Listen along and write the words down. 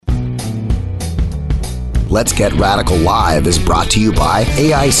Let's Get Radical Live is brought to you by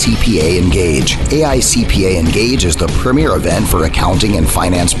AICPA Engage. AICPA Engage is the premier event for accounting and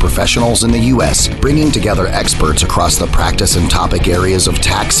finance professionals in the U.S., bringing together experts across the practice and topic areas of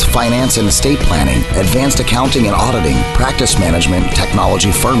tax, finance, and estate planning, advanced accounting and auditing, practice management,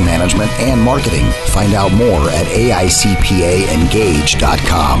 technology firm management, and marketing. Find out more at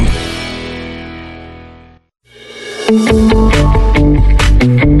AICPAengage.com.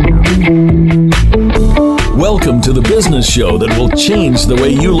 Welcome to the business show that will change the way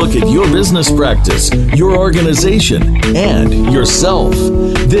you look at your business practice, your organization, and yourself.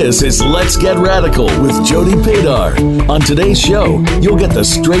 This is Let's Get Radical with Jody Paydar. On today's show, you'll get the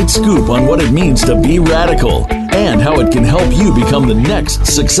straight scoop on what it means to be radical and how it can help you become the next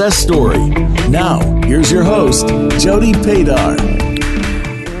success story. Now, here's your host, Jody Paydar.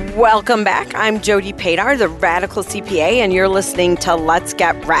 Welcome back. I'm Jody Paydar, the Radical CPA, and you're listening to Let's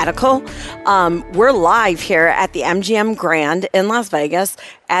Get Radical. We're live here at the MGM Grand in Las Vegas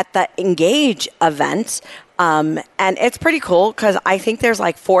at the Engage event. And it's pretty cool because I think there's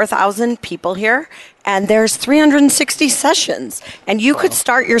like 4,000 people here and there's 360 sessions. And you could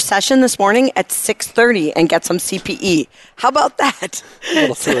start your session this morning at 6:30 and get some CPE. How about that? A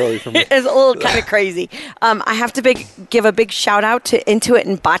little too early for me. It's a little kind of crazy. I have to give a big shout out to Intuit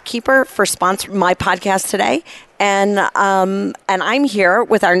and BotKeeper for sponsoring my podcast today. And I'm here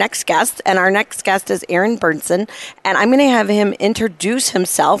with our next guest, and our next guest is Aaron Bernson, and I'm going to have him introduce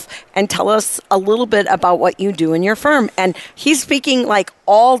himself and tell us a little bit about what you do in your firm. And he's speaking like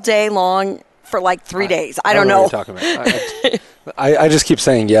all day long for like 3 days. I don't know. What you're talking about. I just keep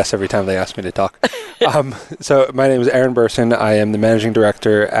saying yes every time they ask me to talk. So my name is Aaron Bernson. I am the managing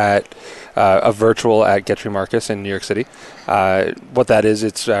director at of virtual at Getry Marcus in New York City. What that is,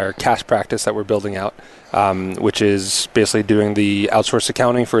 it's our cash practice that we're building out, which is basically doing the outsourced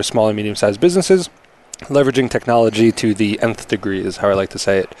accounting for small and medium-sized businesses, leveraging technology to the nth degree is how I like to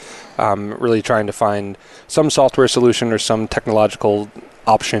say it. Really trying to find some software solution or some technological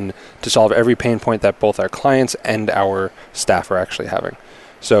option to solve every pain point that both our clients and our staff are actually having.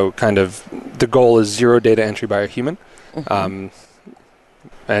 So kind of the goal is zero data entry by a human. Mm-hmm.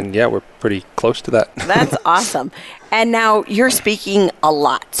 And yeah, we're pretty close to that. That's awesome. And now you're speaking a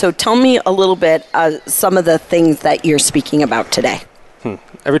lot. So tell me a little bit some of the things that you're speaking about today.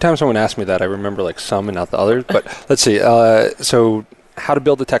 Every time someone asks me that, I remember like some and not the others. But let's see. So how to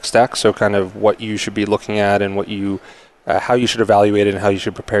build a tech stack. So kind of what you should be looking at and what you how you should evaluate it and how you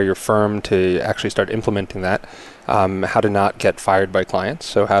should prepare your firm to actually start implementing that. How to not get fired by clients,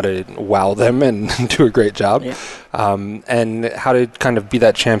 so how to wow them and do a great job. Yeah. And how to kind of be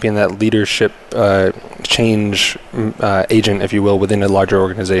that champion, that leadership change agent, if you will, within a larger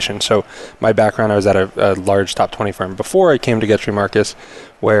organization. So my background, I was at a large top 20 firm before I came to Getry Marcus,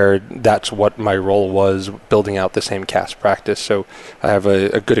 where that's what my role was, building out the same cash practice. So I have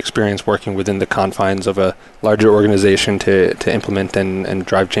a good experience working within the confines of a larger organization to implement and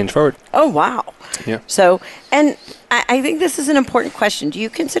drive change forward. Oh, wow. Yeah. So, and I think this is an important question. Do you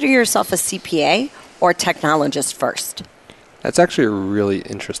consider yourself a CPA or technologist first? That's actually a really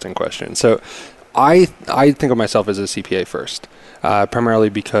interesting question. So I think of myself as a CPA first, primarily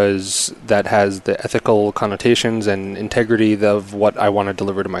because that has the ethical connotations and integrity of what I want to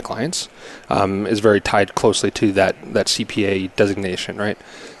deliver to my clients, is very tied closely to that CPA designation, right?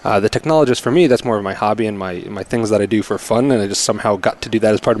 The technologist, for me, that's more of my hobby and my things that I do for fun, and I just somehow got to do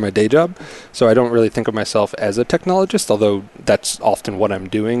that as part of my day job. So I don't really think of myself as a technologist, although that's often what I'm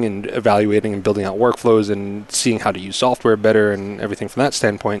doing and evaluating and building out workflows and seeing how to use software better and everything from that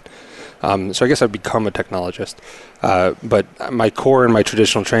standpoint. So I guess I've become a technologist. But my core and my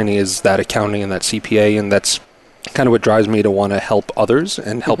traditional training is that accounting and that CPA, and that's kind of what drives me to want to help others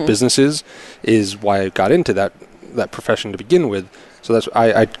and help businesses, is why I got into that profession to begin with. So that's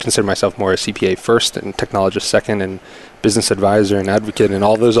I consider myself more a CPA first and technologist second and business advisor and advocate and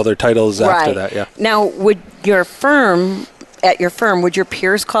all those other titles after that, yeah. Now, would your firm, would your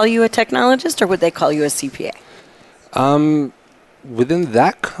peers call you a technologist or would they call you a CPA? Within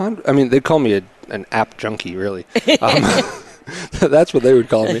that they'd call me an app junkie, really. That's what they would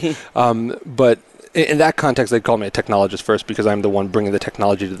call me. But in that context, they'd call me a technologist first because I'm the one bringing the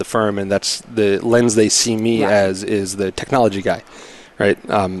technology to the firm, and that's the lens they see me as, is the technology guy. Right.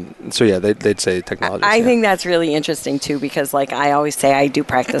 So yeah, they'd say technology. I think that's really interesting too, because like I always say, I do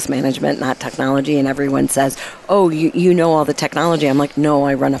practice management, not technology, and everyone says, "Oh, you know all the technology." I'm like, "No,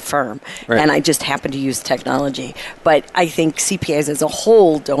 I run a firm, and I just happen to use technology." But I think CPAs as a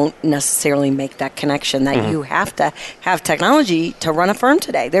whole don't necessarily make that connection that you have to have technology to run a firm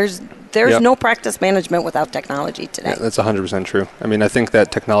today. There's no practice management without technology today. Yeah, that's 100% true. I mean, I think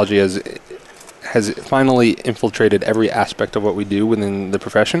that technology has finally infiltrated every aspect of what we do within the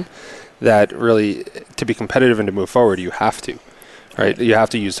profession, that really, to be competitive and to move forward, you have to. Right? You have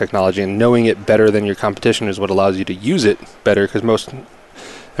to use technology, and knowing it better than your competition is what allows you to use it better, because most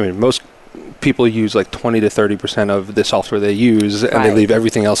people use like 20 to 30% of the software they use, and they leave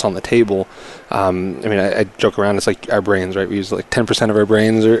everything else on the table. I joke around, it's like our brains, right? We use like 10% of our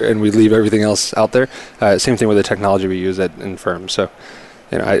brains, and we leave everything else out there. Same thing with the technology we use in firms. So,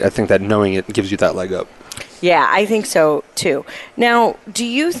 I think that knowing it gives you that leg up. Yeah, I think so too. Now, do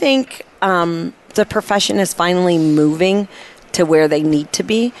you think the profession is finally moving to where they need to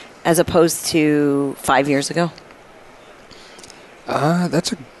be as opposed to 5 years ago?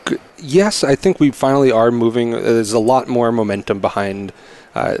 That's a good... Yes, I think we finally are moving. There's a lot more momentum behind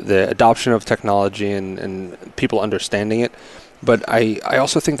the adoption of technology and people understanding it. But I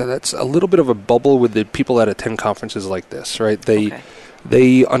also think that that's a little bit of a bubble with the people that attend conferences like this, right?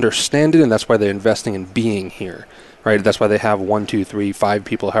 They understand it, and that's why they're investing in being here. Right, that's why they have 1, 2, 3, 5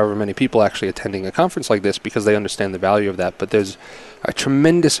 people, however many people actually attending a conference like this, because they understand the value of that. But there's a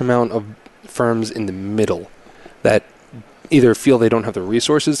tremendous amount of firms in the middle that either feel they don't have the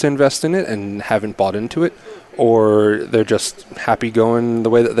resources to invest in it and haven't bought into it, or they're just happy going the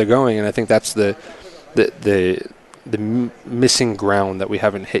way that they're going. And I think that's the missing ground that we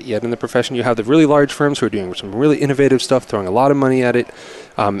haven't hit yet in the profession. You have the really large firms who are doing some really innovative stuff, throwing a lot of money at it.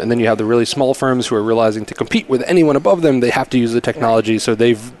 And then you have the really small firms who are realizing to compete with anyone above them, they have to use the technology, so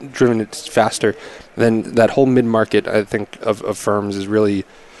they've driven it faster. Then that whole mid-market, I think, of firms is really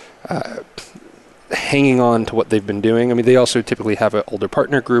hanging on to what they've been doing. I mean, they also typically have an older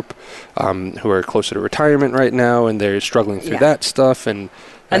partner group who are closer to retirement right now, and they're struggling through that stuff. And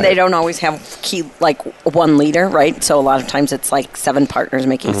they don't always have one leader, right? So a lot of times it's like 7 partners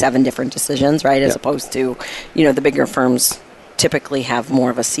making 7 different decisions, right? As opposed to, the bigger firms typically have more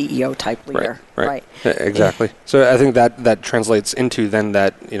of a CEO type leader, right? Exactly. Yeah. So I think that translates into then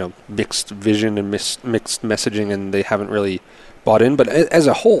that, mixed vision and mixed messaging, and they haven't really bought in. But as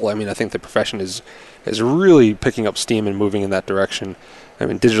a whole, I mean, I think the profession is really picking up steam and moving in that direction. I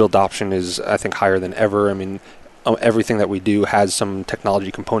mean, digital adoption is, I think, higher than ever. I mean, everything that we do has some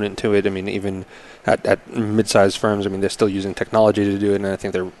technology component to it. I mean, even at mid-sized firms, I mean, they're still using technology to do it, and I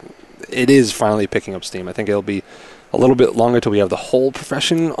think it is finally picking up steam. I think it'll be a little bit longer till we have the whole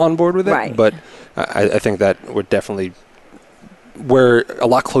profession on board with it, but I think that we're a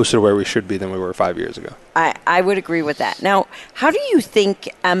lot closer to where we should be than we were 5 years ago. I would agree with that. Now, how do you think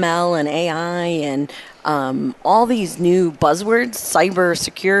ML and AI and all these new buzzwords, cyber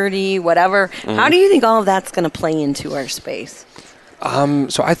security, whatever, how do you think all of that's going to play into our space?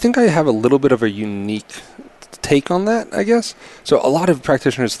 So I think I have a little bit of a unique take on that, I guess. So a lot of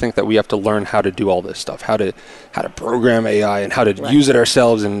practitioners think that we have to learn how to do all this stuff, how to program AI and how to use it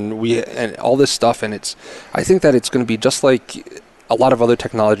ourselves, and all this stuff. And I think that it's going to be just like a lot of other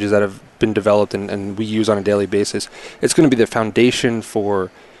technologies that have been developed and we use on a daily basis. It's going to be the foundation for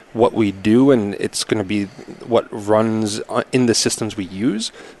what we do, and it's going to be what runs in the systems we use.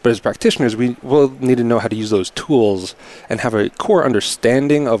 But as practitioners, we will need to know how to use those tools and have a core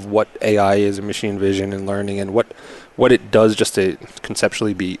understanding of what AI is and machine vision and learning and what it does, just to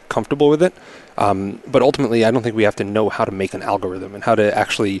conceptually be comfortable with it. But ultimately, I don't think we have to know how to make an algorithm and how to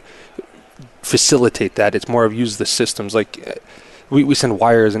actually facilitate that. It's more of use the systems. Like we send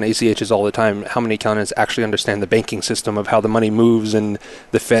wires and ACHs all the time. How many accountants actually understand the banking system of how the money moves and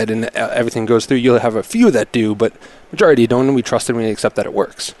the Fed and everything goes through? You'll have a few that do, but majority don't, and we trust it and we accept that it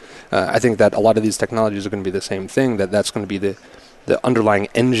works. I think that a lot of these technologies are going to be the same thing, that's going to be the underlying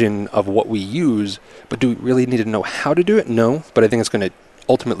engine of what we use. But do we really need to know how to do it? No, but I think it's going to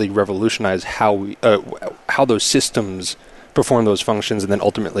ultimately revolutionize how those systems perform those functions, and then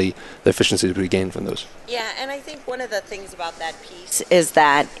ultimately the efficiencies we gain from those. Yeah, and I think one of the things about that piece is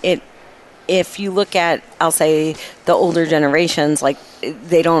that if you look at, I'll say, the older generations, like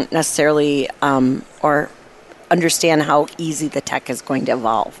they don't necessarily or understand how easy the tech is going to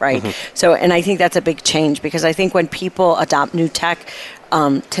evolve, right? So, and I think that's a big change, because I think when people adopt new tech,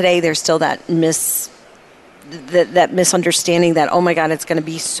 today there's still that misunderstanding that, oh my God, it's going to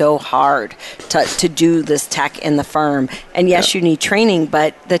be so hard to do this tech in the firm. And yes, you need training,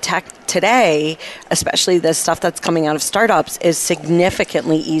 but the tech today, especially the stuff that's coming out of startups, is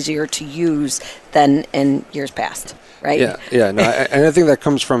significantly easier to use than in years past, right? Yeah. No, and I think that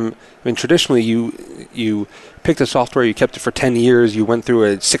comes from, traditionally you picked a software, you kept it for 10 years, you went through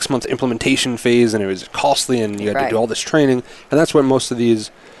a 6-month implementation phase, and it was costly, and you had to do all this training. And that's what most of these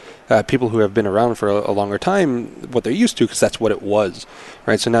people who have been around for a longer time, what they're used to, because that's what it was,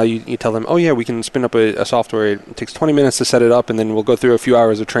 right? So now you tell them, oh yeah, we can spin up a software. It takes 20 minutes to set it up, and then we'll go through a few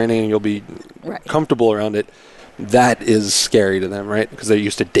hours of training, and you'll be comfortable around it, that is scary to them, right? Because they're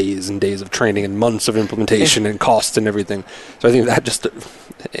used to days and days of training and months of implementation and costs and everything. So I think that just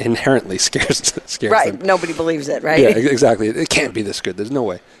inherently scares right. them. Nobody believes it, right? Yeah, exactly. It can't be this good. There's no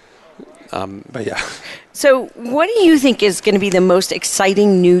way. But yeah. So what do you think is going to be the most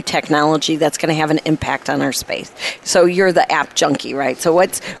exciting new technology that's going to have an impact on our space? So you're the app junkie, right? So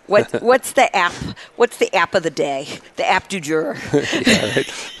what's the app? What's the app of the day? The app du jour? Yeah,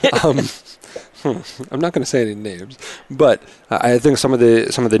 right. I'm not going to say any names, but I think some of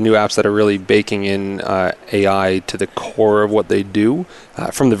the new apps that are really baking in AI to the core of what they do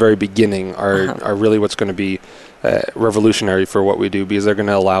from the very beginning are really what's going to be revolutionary for what we do, because they're going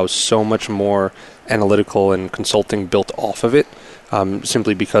to allow so much more analytical and consulting built off of it,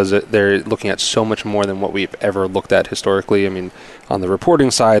 simply because they're looking at so much more than what we've ever looked at historically. I mean, on the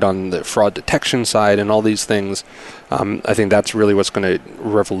reporting side, on the fraud detection side, and all these things, I think that's really what's going to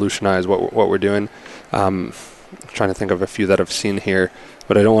revolutionize what we're doing. I'm trying to think of a few that I've seen here,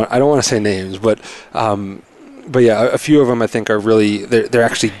 but I don't want to say names, but yeah, a few of them I think are really they're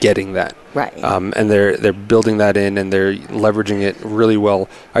actually getting that, right? And they're building that in, and they're leveraging it really well.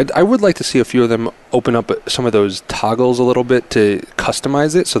 I would like to see a few of them open up some of those toggles a little bit to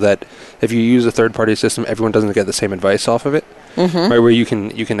customize it, so that if you use a third-party system, everyone doesn't get the same advice off of it, right? Where you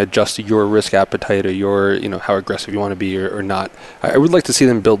can adjust your risk appetite, or your how aggressive you want to be or not. I would like to see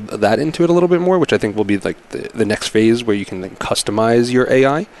them build that into it a little bit more, which I think will be like the next phase, where you can then customize your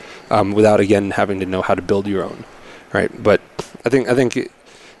AI without again having to know how to build your own, right? But I think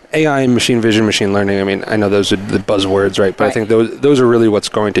AI, machine vision, machine learning, I mean, I know those are the buzzwords, right? But I think those are really what's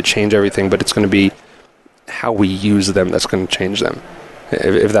going to change everything, but it's going to be how we use them that's going to change them,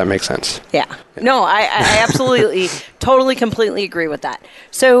 if that makes sense. Yeah. No, I absolutely, totally, completely agree with that.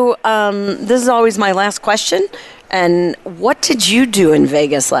 So this is always my last question. And what did you do in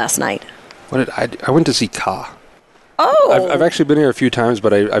Vegas last night? What did I went to see Ka. Oh. I've actually been here a few times,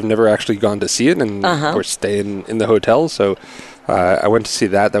 but I've never actually gone to see it, and of course stay in the hotel. So I went to see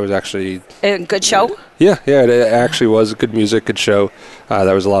that. That was actually a good show. Yeah, it actually was good music, good show.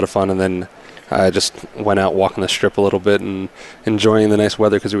 That was a lot of fun, and then I just went out walking the strip a little bit and enjoying the nice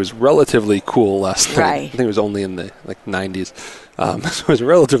weather, because it was relatively cool last night. Right. I think it was only in the 90s, so it was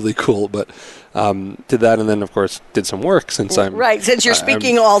relatively cool. But did that, and then of course did some work since since you're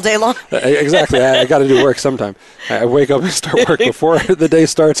speaking all day long. Exactly, I got to do work sometime. I wake up and start work before the day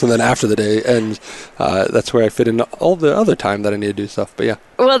starts, and then after the day, and that's where I fit in all the other time that I need to do stuff. But yeah.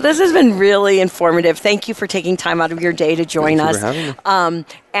 Well, this has been really informative. Thank you for taking time out of your day to join us. Thank you for having me.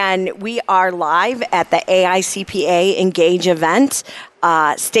 And we are live at the AICPA Engage event.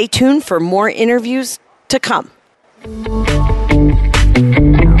 Stay tuned for more interviews to come.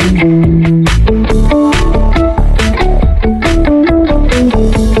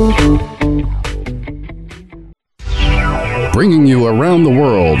 Bringing you around the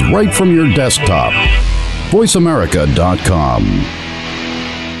world right from your desktop. VoiceAmerica.com.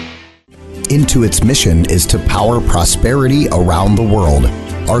 Intuit's mission is to power prosperity around the world.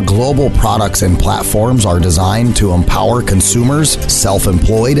 Our global products and platforms are designed to empower consumers,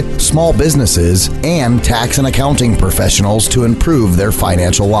 self-employed, small businesses, and tax and accounting professionals to improve their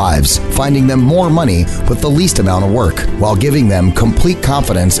financial lives, finding them more money with the least amount of work, while giving them complete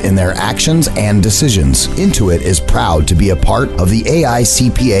confidence in their actions and decisions. Intuit is proud to be a part of the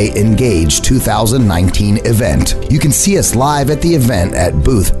AICPA Engage 2019 event. You can see us live at the event at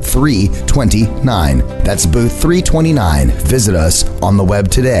booth 329. That's booth 329. Visit us on the web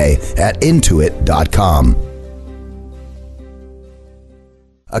today at intuit.com.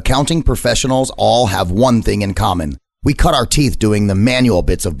 Accounting professionals all have one thing in common. We cut our teeth doing the manual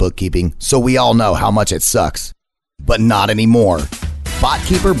bits of bookkeeping, so we all know how much it sucks. But not anymore.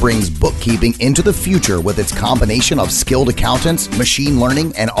 BotKeeper brings bookkeeping into the future with its combination of skilled accountants, machine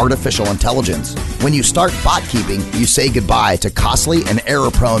learning, and artificial intelligence. When you start BotKeeping, you say goodbye to costly and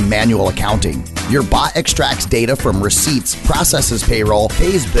error-prone manual accounting. Your bot extracts data from receipts, processes payroll,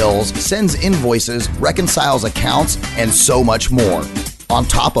 pays bills, sends invoices, reconciles accounts, and so much more. On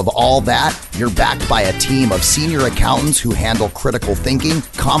top of all that, you're backed by a team of senior accountants who handle critical thinking,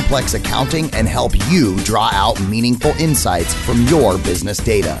 complex accounting, and help you draw out meaningful insights from your business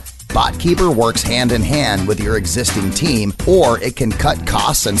data. BotKeeper works hand in hand with your existing team, or it can cut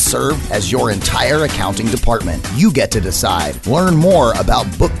costs and serve as your entire accounting department. You get to decide. Learn more about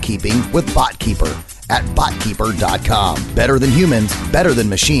bookkeeping with BotKeeper at botkeeper.com. Better than humans, better than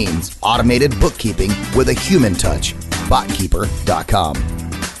machines. Automated bookkeeping with a human touch. botkeeper.com.